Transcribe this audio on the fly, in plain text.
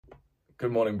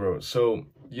Good morning, bro. So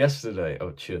yesterday, oh,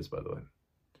 cheers, by the way.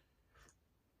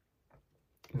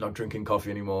 I'm not drinking coffee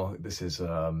anymore. This is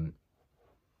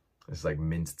it's like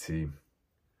mint tea.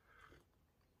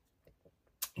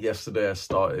 Yesterday I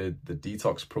started the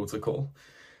detox protocol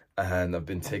and I've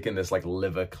been taking this like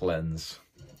liver cleanse.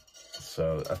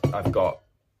 So I've got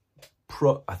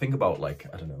I think about like,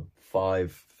 I don't know,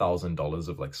 $5,000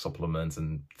 of like supplements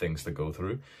and things to go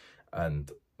through.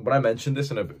 And when I mentioned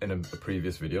this in a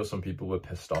previous video, some people were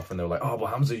pissed off and they were like, oh, well,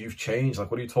 Hamza, you've changed.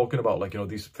 Like, what are you talking about? Like, you know,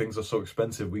 these things are so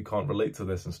expensive. We can't relate to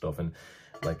this and stuff. And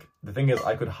like, the thing is,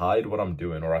 I could hide what I'm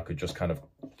doing, or I could just kind of,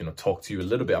 you know, talk to you a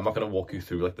little bit. I'm not going to walk you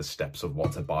through like the steps of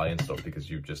what to buy and stuff, because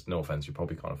you just, no offense, you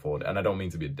probably can't afford it. And I don't mean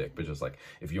to be a dick, but just like,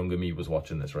 if younger me was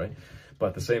watching this, right? But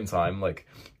at the same time, like,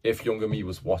 if younger me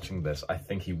was watching this, I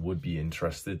think he would be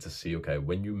interested to see, okay,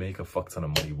 when you make a fuck ton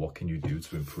of money, what can you do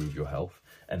to improve your health?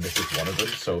 And this is one of them.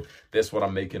 So this, what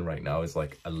I'm making right now, is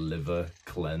like a liver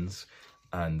cleanse.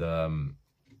 And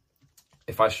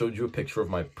if I showed you a picture of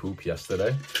my poop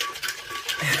yesterday,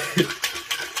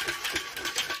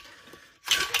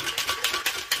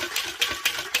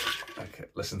 okay,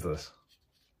 listen to this.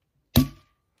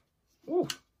 Ooh.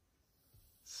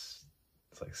 It's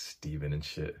like Steven and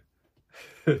shit.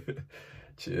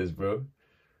 Cheers, bro.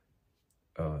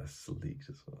 Oh, it's leaked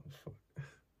as well. Fuck.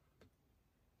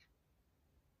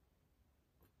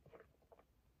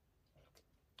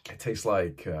 It tastes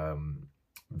like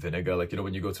vinegar. Like, you know,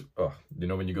 when you go to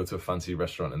when you go to a fancy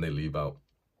restaurant and they leave out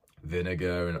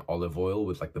vinegar and olive oil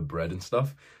with like the bread and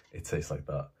stuff, it tastes like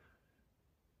that.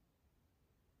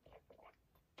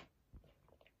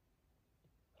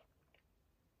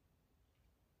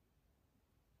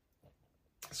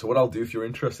 So what I'll do, if you're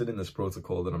interested in this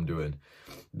protocol that I'm doing,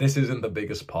 this isn't the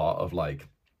biggest part of like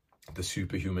the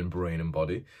superhuman brain and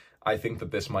body. I think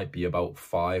that this might be about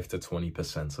 5 to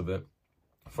 20% of it.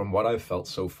 From what I've felt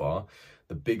so far,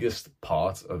 the biggest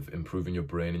part of improving your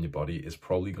brain and your body is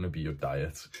probably going to be your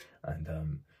diet.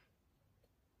 And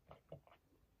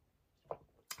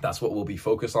that's what we'll be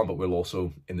focused on. But we'll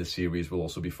also, in the series, we'll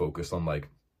also be focused on like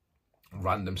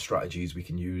random strategies we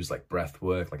can use, like breath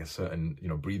work, like a certain, you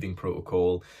know, breathing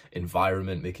protocol,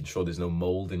 environment, making sure there's no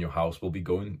mold in your house. We'll be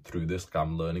going through this.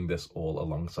 I'm learning this all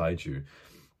alongside you.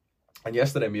 And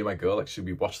yesterday, me and my girl, actually,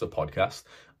 we watched the podcast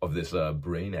of this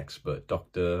brain expert,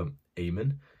 Dr.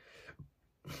 Amen.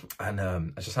 And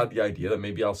I just had the idea that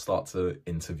maybe I'll start to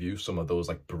interview some of those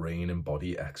like brain and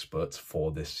body experts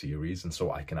for this series. And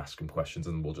so I can ask them questions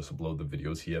and we'll just upload the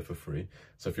videos here for free.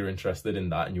 So if you're interested in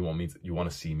that and you want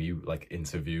to see me like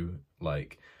interview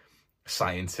like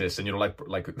scientists and, you know, like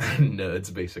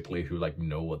nerds basically who like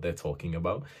know what they're talking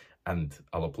about, and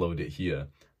I'll upload it here.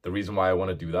 The reason why I want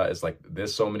to do that is like,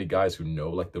 there's so many guys who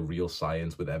know like the real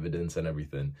science with evidence and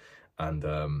everything. And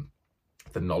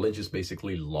the knowledge is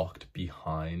basically locked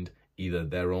behind either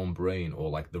their own brain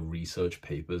or like the research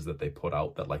papers that they put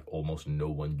out that like almost no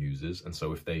one uses. And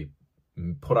so if they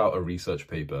put out a research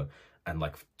paper and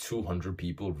like 200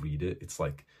 people read it, it's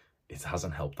like, it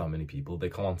hasn't helped that many people. They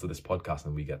come onto this podcast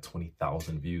and we get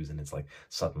 20,000 views, and it's like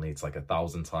suddenly it's like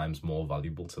 1,000 times more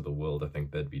valuable to the world. I think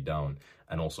they'd be down.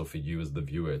 And also for you as the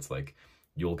viewer, it's like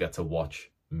you'll get to watch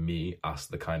me ask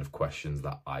the kind of questions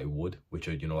that I would, which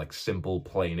are, you know, like simple,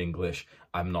 plain English.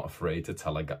 I'm not afraid to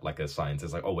tell like a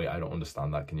scientist like, oh wait, I don't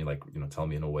understand that. Can you like, you know, tell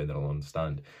me in a way that I'll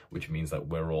understand? Which means that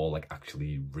we're all like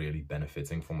actually really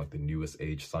benefiting from like the newest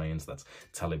age science that's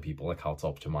telling people like how to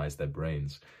optimize their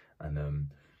brains. And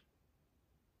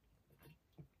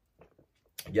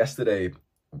yesterday,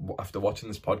 after watching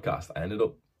this podcast, I ended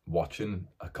up watching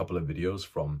a couple of videos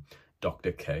from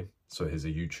Dr. K. So he's a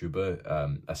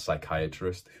YouTuber, a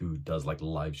psychiatrist who does like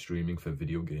live streaming for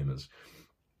video gamers.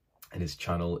 And his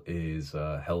channel is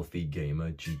Healthy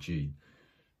Gamer GG.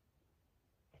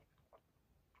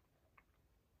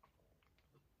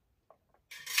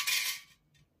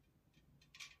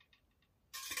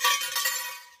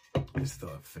 I just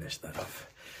thought I'd finish that off.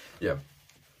 Yeah.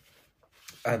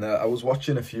 And I was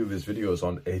watching a few of his videos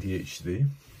on ADHD.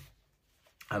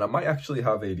 And I might actually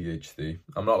have ADHD.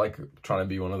 I'm not like trying to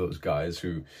be one of those guys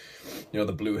who, you know,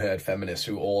 the blue-haired feminists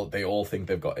who they all think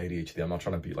they've got ADHD. I'm not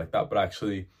trying to be like that, but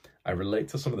actually I relate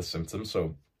to some of the symptoms.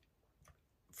 So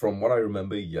from what I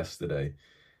remember yesterday,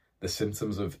 the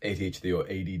symptoms of ADHD or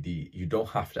ADD, you don't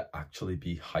have to actually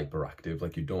be hyperactive.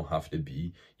 Like, you don't have to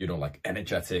be, you know, like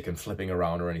energetic and flipping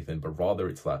around or anything, but rather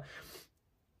it's that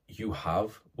you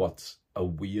have what's a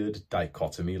weird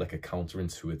dichotomy, like a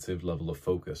counterintuitive level of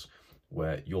focus,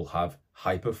 where you'll have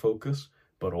hyper focus,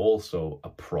 but also a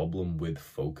problem with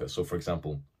focus. So for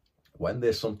example, When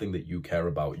there's something that you care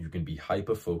about, you can be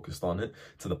hyper focused on it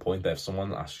to the point that if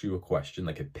someone asks you a question,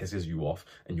 like it pisses you off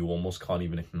and you almost can't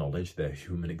even acknowledge their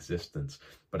human existence.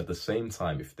 But at the same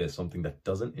time, if there's something that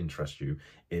doesn't interest you,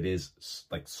 it is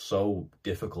like so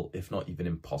difficult, if not even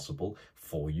impossible,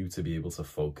 for you to be able to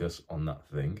focus on that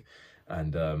thing.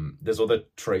 And there's other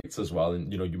traits as well.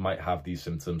 And, you know, you might have these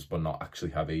symptoms, but not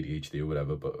actually have ADHD or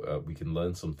whatever, but we can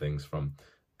learn some things from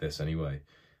this anyway.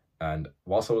 And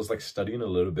whilst I was like studying a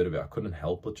little bit of it, I couldn't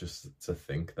help but just to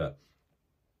think that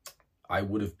I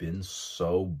would have been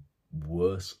so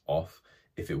worse off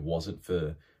if it wasn't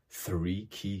for 3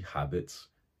 key habits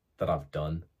that I've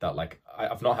done that, like,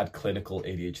 I've not had clinical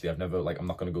ADHD. I've never, like, I'm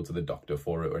not going to go to the doctor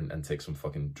for it and take some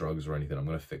fucking drugs or anything. I'm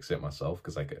going to fix it myself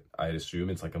because, like, I assume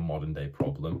it's like a modern day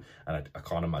problem, and I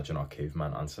can't imagine our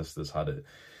caveman ancestors had it.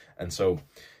 And so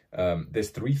there's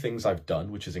 3 things I've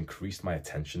done which has increased my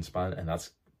attention span, and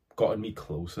that's gotten me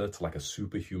closer to like a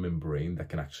superhuman brain that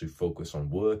can actually focus on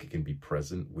work. It can be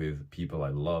present with people I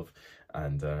love,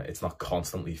 and it's not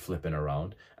constantly flipping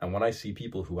around. And when I see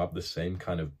people who have the same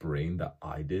kind of brain that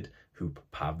I did, who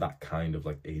have that kind of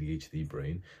like ADHD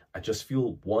brain, I just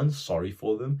feel, 1, sorry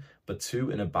for them, but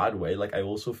 2, in a bad way, like I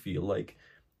also feel like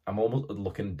I'm almost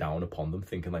looking down upon them,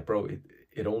 thinking like, bro,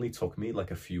 it only took me like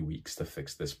a few weeks to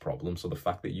fix this problem. So the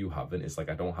fact that you haven't is like,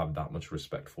 I don't have that much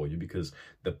respect for you, because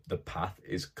the path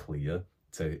is clear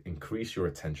to increase your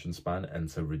attention span and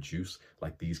to reduce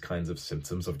like these kinds of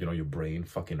symptoms of, you know, your brain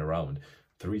fucking around.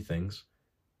 3 things: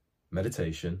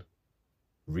 meditation,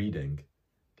 reading,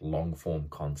 long form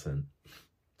content.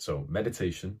 So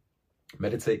meditation,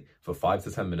 meditate for 5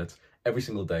 to 10 minutes every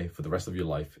single day for the rest of your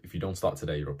life. If you don't start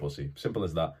today, you're a pussy. Simple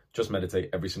as that. Just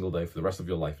meditate every single day for the rest of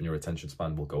your life and your attention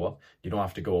span will go up. You don't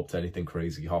have to go up to anything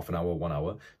crazy, half an hour, 1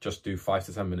 hour. Just do 5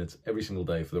 to 10 minutes every single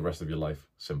day for the rest of your life.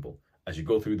 Simple. As you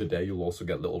go through the day, you'll also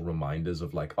get little reminders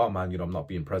of like, oh man, you know, I'm not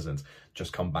being present.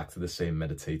 Just come back to the same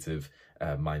meditative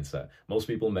mindset. Most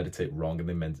people meditate wrong, and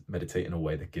they meditate in a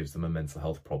way that gives them a mental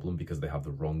health problem because they have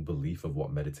the wrong belief of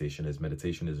what meditation is.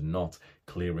 Meditation is not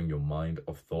clearing your mind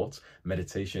of thoughts.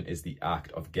 Meditation is the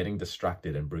act of getting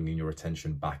distracted and bringing your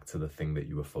attention back to the thing that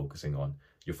you were focusing on.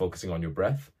 You're focusing on your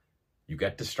breath, you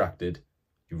get distracted,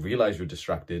 you realize you're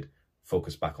distracted,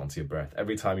 focus back onto your breath.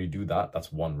 Every time you do that,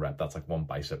 that's 1 rep. That's like 1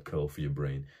 bicep curl for your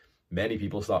brain. Many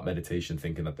people start meditation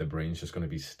thinking that their brain's just going to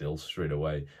be still straight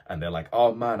away. And they're like,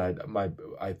 oh man,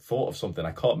 I thought of something.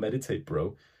 I can't meditate,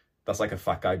 bro. That's like a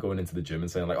fat guy going into the gym and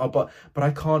saying like, oh, but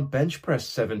I can't bench press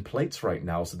 7 plates right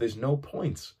now, so there's no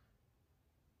point.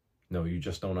 No, you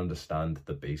just don't understand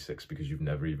the basics, because you've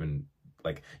never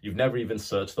even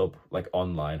searched up like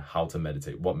online how to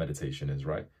meditate, what meditation is,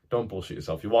 right? Don't bullshit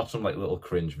yourself. You watch some like little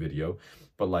cringe video,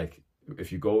 but like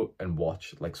if you go and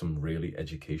watch like some really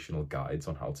educational guides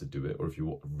on how to do it, or if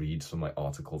you read some like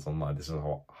articles online, this is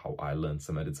how I learned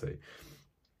to meditate.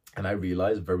 And I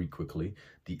realized very quickly,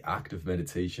 the act of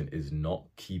meditation is not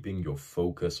keeping your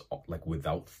focus like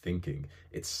without thinking.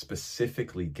 It's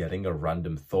specifically getting a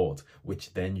random thought,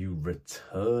 which then you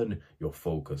return your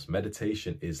focus.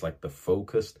 Meditation is like the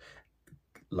focused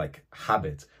like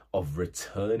habit of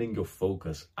returning your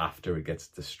focus after it gets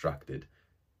distracted.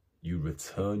 You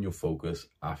return your focus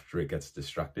after it gets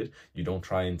distracted. You don't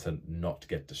try to not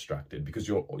get distracted, because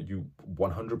you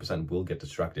 100% will get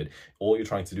distracted. All you're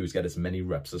trying to do is get as many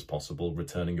reps as possible,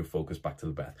 returning your focus back to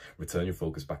the breath. Return your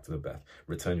focus back to the breath.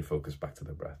 Return your focus back to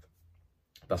the breath.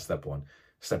 That's step 1.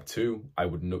 Step 2, I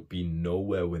would be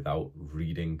nowhere without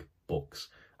reading books.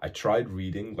 I tried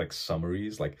reading like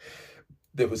summaries, like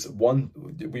there was one,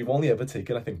 we've only ever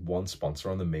taken, I think, 1 sponsor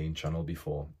on the main channel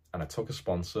before. And I took a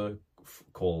sponsor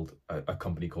called a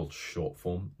company called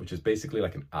Shortform, which is basically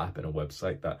like an app and a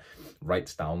website that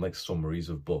writes down like summaries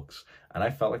of books. And I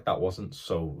felt like that wasn't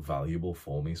so valuable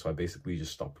for me, so I basically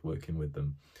just stopped working with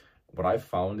them. What I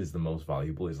found is the most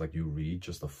valuable is like you read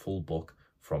just a full book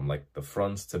from like the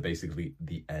front to basically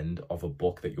the end of a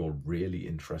book that you're really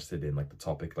interested in, like the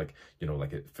topic, like, you know,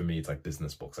 like for me, it's like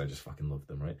business books. I just fucking love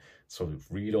them, right? So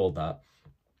read all that.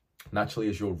 Naturally,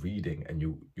 as you're reading, and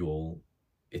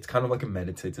it's kind of like a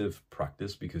meditative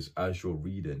practice, because as you're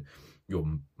reading, your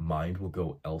mind will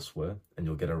go elsewhere and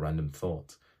you'll get a random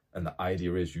thought. And the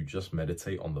idea is you just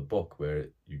meditate on the book, where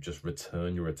you just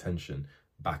return your attention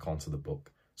back onto the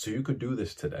book. So you could do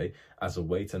this today as a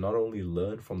way to not only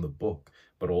learn from the book,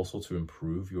 but also to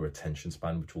improve your attention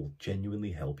span, which will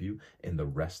genuinely help you in the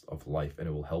rest of life. And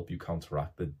it will help you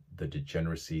counteract the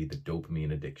degeneracy, the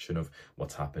dopamine addiction of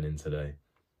what's happening today.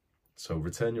 So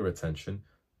return your attention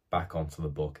back onto the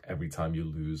book every time you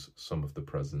lose some of the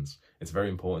presence. It's very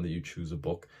important that you choose a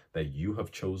book that you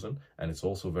have chosen, and it's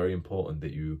also very important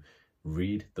that you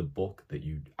Read the book that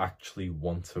you actually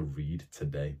want to read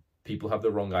today. People have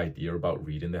the wrong idea about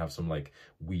reading. They have some like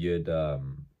weird,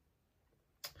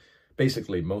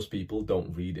 basically most people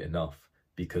don't read enough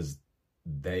because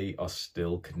they are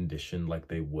still conditioned like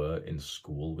they were in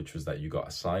school, which was that you got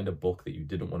assigned a book that you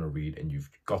didn't want to read and you've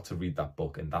got to read that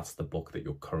book, and that's the book that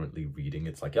you're currently reading.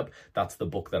 It's like, yep, that's the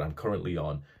book that I'm currently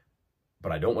on,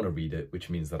 but I don't want to read it,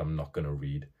 which means that I'm not going to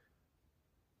read.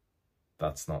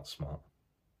 That's not smart.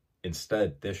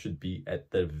 Instead, there should be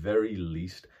at the very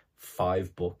least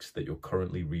 5 books that you're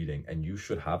currently reading, and you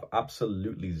should have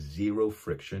absolutely zero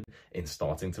friction in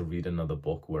starting to read another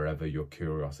book wherever your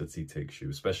curiosity takes you,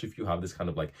 especially if you have this kind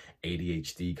of like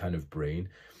ADHD kind of brain,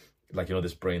 like, you know,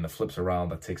 this brain that flips around,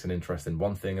 that takes an interest in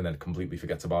one thing and then completely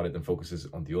forgets about it and focuses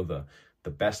on the other.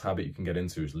 The best habit you can get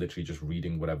into is literally just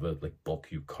reading whatever like book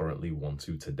you currently want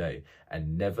to today,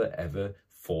 and never ever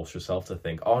force yourself to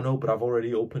think, oh no, but I've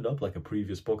already opened up like a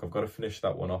previous book, I've got to finish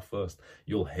that one off first.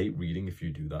 You'll hate reading if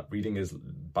you do that. Reading is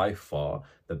by far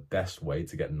the best way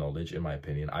to get knowledge, in my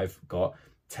opinion. I've got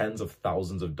tens of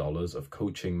thousands of dollars of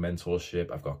coaching,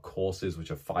 mentorship. I've got courses which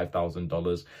are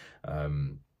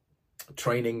 $5,000,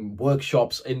 training,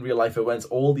 workshops, in real life events,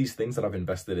 all these things that I've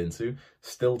invested into.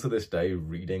 Still to this day,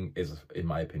 reading is, in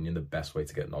my opinion, the best way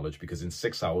to get knowledge, because in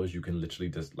 6 hours you can literally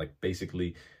just like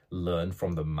basically learn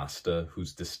from the master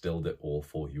who's distilled it all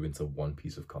for you into one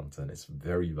piece of content. It's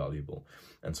very valuable.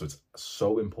 And so it's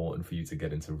so important for you to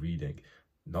get into reading,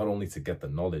 not only to get the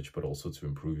knowledge, but also to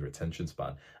improve your attention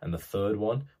span. And the third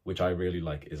one, which I really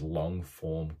like, is long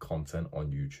form content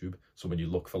on YouTube. So when you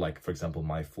look for, like, for example,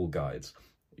 my full guides,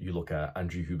 you look at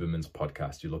Andrew Huberman's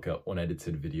podcast, you look at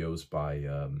unedited videos by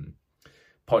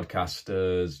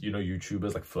podcasters, you know,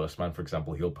 YouTubers like First Man, for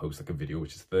example. He'll post like a video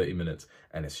which is 30 minutes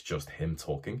and it's just him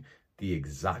talking. The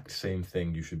exact same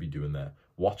thing you should be doing there.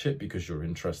 Watch it because you're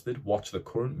interested. Watch the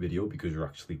current video because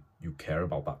you care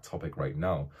about that topic right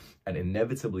now. And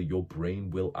inevitably your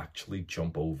brain will actually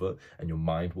jump over and your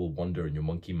mind will wander, and your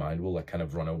monkey mind will like kind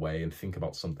of run away and think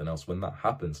about something else. When that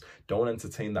happens, don't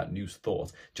entertain that new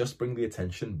thought. Just bring the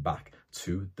attention back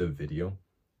to the video.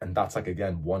 And that's like,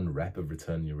 again, 1 rep of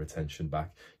returning your attention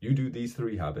back. You do these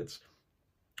 3 habits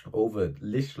over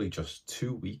literally just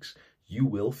 2 weeks, you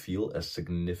will feel a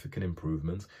significant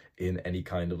improvement in any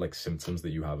kind of like symptoms that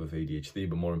you have of ADHD,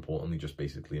 but more importantly, just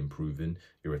basically improving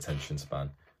your attention span.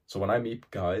 So when I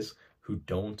meet guys who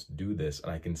don't do this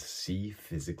and I can see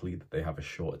physically that they have a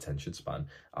short attention span,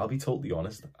 I'll be totally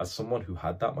honest, as someone who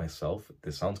had that myself,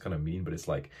 this sounds kind of mean, but it's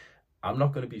like, I'm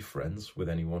not going to be friends with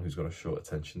anyone who's got a short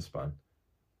attention span.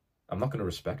 I'm not going to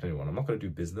respect anyone. I'm not going to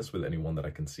do business with anyone that I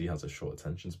can see has a short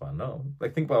attention span. No,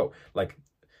 like, think about, like,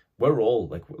 we're all,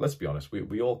 like, let's be honest,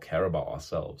 we all care about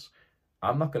ourselves.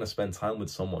 I'm not going to spend time with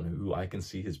someone who I can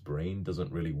see his brain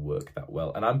doesn't really work that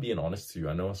well. And I'm being honest to you.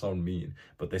 I know I sound mean,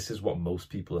 but this is what most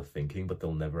people are thinking, but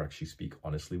they'll never actually speak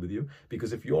honestly with you.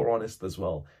 Because if you're honest as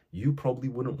well, you probably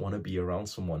wouldn't want to be around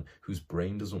someone whose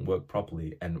brain doesn't work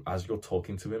properly. And as you're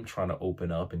talking to him, trying to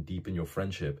open up and deepen your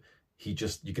friendship,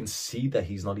 you can see that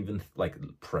he's not even like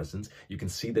present. You can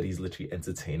see that he's literally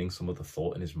entertaining some of the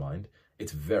thought in his mind.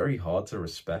 It's very hard to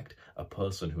respect a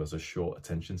person who has a short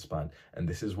attention span. And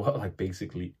this is what like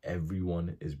basically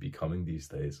everyone is becoming these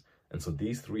days. And so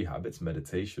these 3 habits,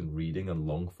 meditation, reading, and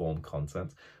long form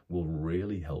content, will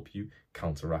really help you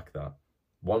counteract that.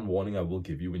 One warning I will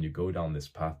give you when you go down this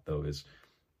path though is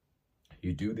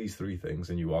you do these 3 things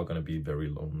and you are going to be very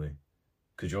lonely.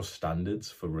 Because your standards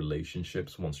for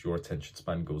relationships, once your attention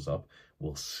span goes up,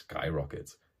 will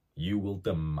skyrocket. You will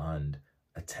demand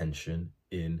attention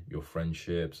in your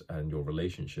friendships and your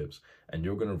relationships, and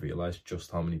you're going to realize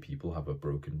just how many people have a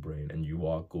broken brain, and you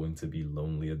are going to be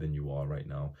lonelier than you are right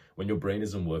now. When your brain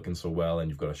isn't working so well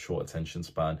and you've got a short attention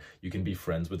span, you can be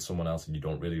friends with someone else and you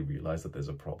don't really realize that there's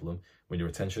a problem. When your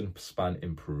attention span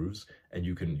improves, and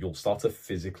you'll start to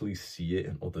physically see it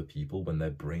in other people when their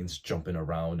brain's jumping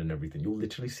around and everything. You'll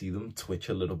literally see them twitch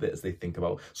a little bit as they think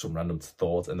about some random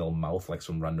thought, and they'll mouth like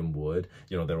some random word.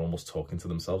 You know, they're almost talking to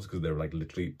themselves because they're like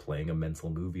literally playing a mental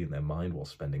movie in their mind while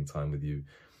spending time with you.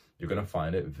 You're going to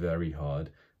find it very hard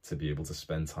to be able to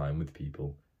spend time with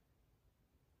people.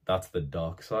 That's the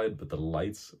dark side, but the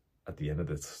lights at the end of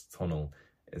this tunnel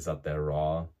is that there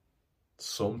are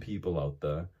some people out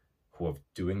there who are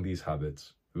doing these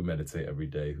habits, who meditate every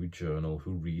day, who journal,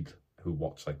 who read, who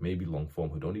watch like maybe long form,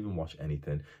 who don't even watch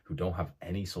anything, who don't have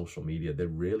any social media. There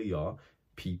really are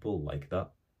people like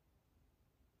that.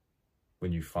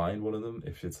 When you find one of them,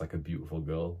 if it's like a beautiful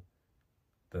girl,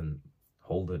 then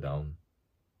hold her down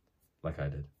like I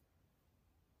did.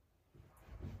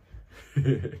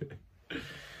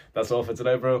 That's all for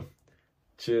today, bro.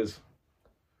 Cheers.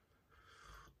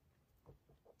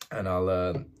 and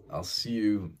I'll see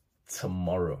you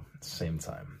tomorrow, same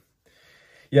time.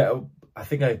 Yeah, I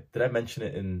think did I mention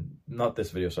it in, not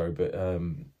this video, sorry, but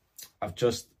I've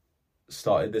just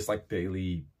started this like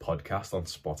daily podcast on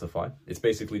Spotify. It's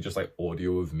basically just like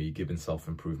audio of me giving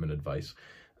self-improvement advice,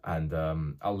 and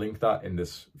I'll link that in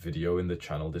this video in the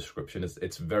channel description.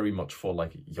 It's very much for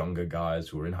like younger guys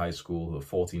who are in high school, who are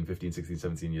 14, 15, 16,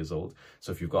 17 years old.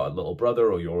 So if you've got a little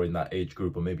brother or you're in that age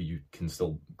group, or maybe you can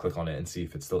still click on it and see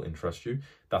if it still interests you,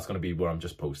 that's going to be where I'm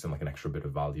just posting like an extra bit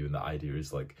of value. And the idea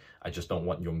is like, I just don't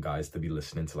want young guys to be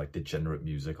listening to like degenerate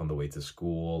music on the way to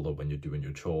school, or when you're doing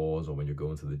your chores, or when you're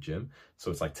going to the gym. So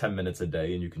it's like 10 minutes a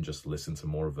day, and you can just listen to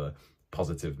more of a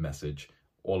positive message.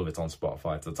 All of it's on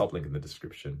Spotify. It's the top link in the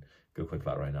description. Go click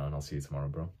that right now, and I'll see you tomorrow,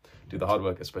 bro. Do the hard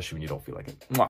work, especially when you don't feel like it. Mwah.